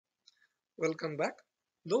Welcome back.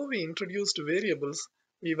 Though we introduced variables,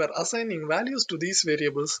 we were assigning values to these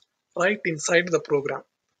variables right inside the program.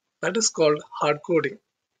 That is called hard coding.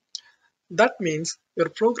 That means your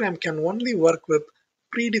program can only work with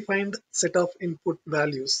predefined set of input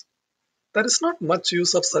values. There is not much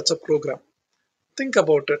use of such a program. Think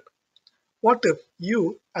about it. What if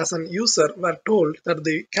you, as an user, were told that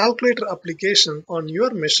the calculator application on your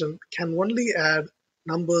machine can only add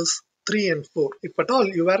numbers 3 and 4? If at all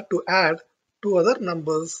you were to add two other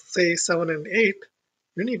numbers, say 7 and 8,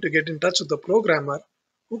 you need to get in touch with the programmer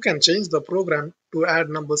who can change the program to add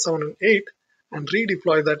number 7 and 8 and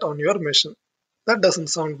redeploy that on your machine. That doesn't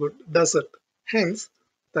sound good, does it? Hence,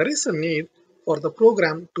 there is a need for the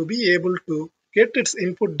program to be able to get its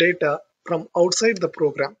input data from outside the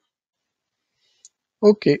program.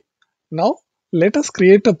 Okay, now let us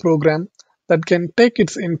create a program that can take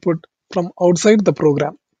its input from outside the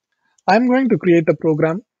program. I'm going to create a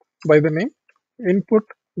program by the name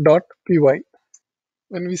input.py.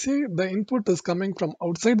 When we say the input is coming from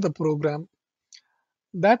outside the program,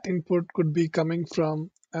 that input could be coming from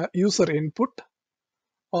a user input,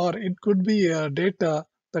 or it could be a data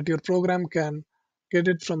that your program can get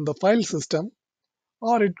it from the file system,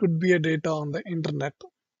 or it could be a data on the internet.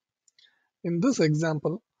 In this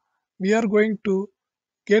example, we are going to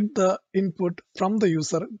get the input from the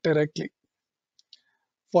user directly.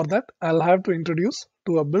 For that, I'll have to introduce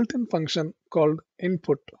to a built-in function called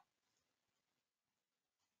input.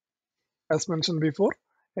 As mentioned before,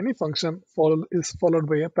 any function is followed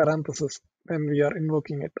by a parenthesis when we are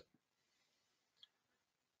invoking it.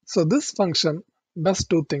 So this function does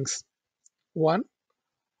two things. One,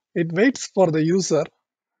 it waits for the user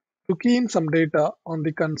to key in some data on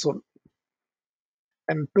the console.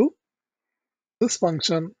 And two, this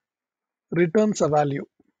function returns a value.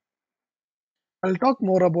 I'll talk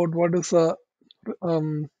more about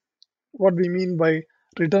um, what we mean by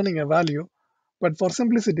returning a value, but for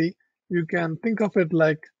simplicity, you can think of it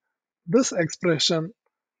like this expression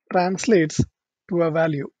translates to a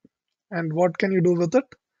value. And what can you do with it?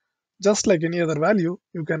 Just like any other value,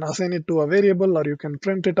 you can assign it to a variable or you can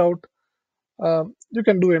print it out. You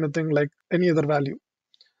can do anything like any other value.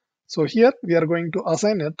 So here we are going to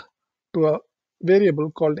assign it to a variable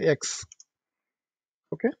called x.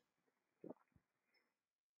 Okay.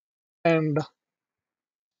 And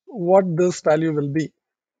what this value will be.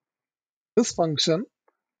 This function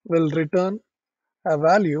will return a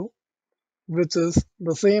value which is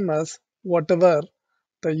the same as whatever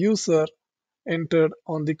the user entered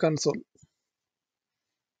on the console.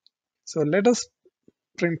 So let us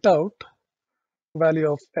print out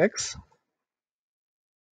value of x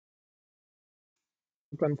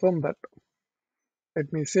to confirm that.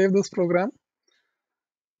 Let me save this program.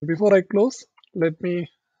 Before I close, let me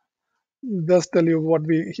just tell you what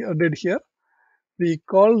we did here. We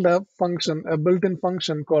called a function, a built-in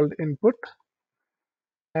function called input,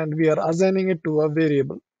 and we are assigning it to a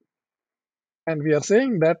variable. And we are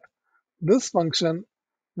saying that this function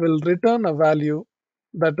will return a value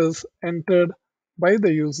that is entered by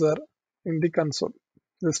the user in the console.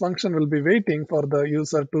 This function will be waiting for the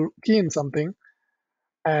user to key in something,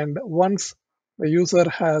 and once the user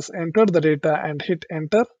has entered the data and hit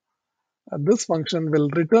enter, this function will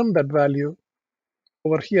return that value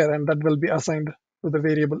over here, and that will be assigned to the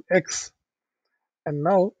variable x. And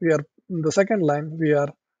now we are in the second line, we are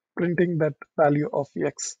printing that value of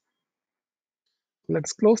x.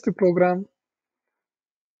 Let's close the program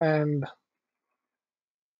and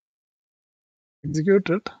execute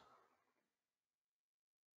it.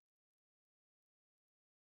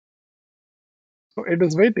 So it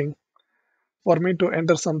is waiting for me to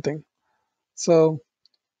enter something. So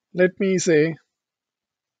let me say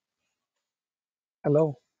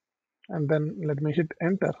hello, and then let me hit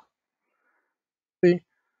enter. See,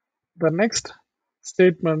 the next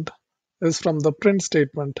statement is from the print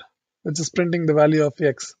statement, which is printing the value of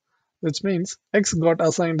x, which means x got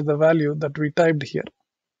assigned the value that we typed here.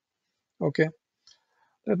 Okay,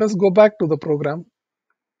 let us go back to the program.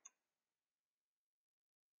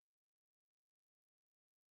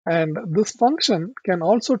 And this function can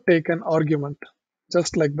also take an argument,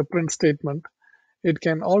 just like the print statement. It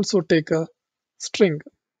can also take a string.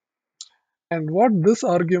 And what this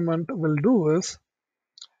argument will do is,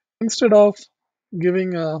 instead of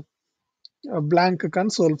giving a blank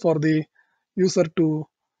console for the user to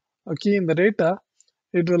key in the data,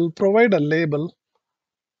 it will provide a label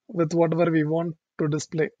with whatever we want to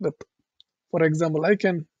display with. For example, I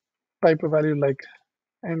can type a value like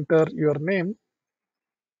enter your name,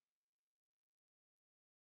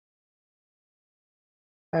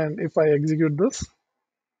 and if I execute this,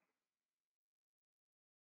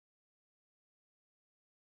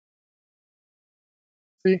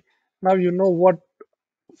 Now you know what,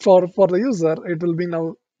 for the user, it will be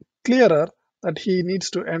now clearer that he needs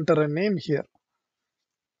to enter a name here.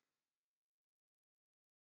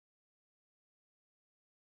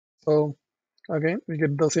 So again, we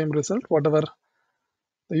get the same result. Whatever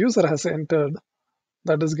the user has entered,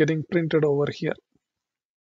 that is getting printed over here.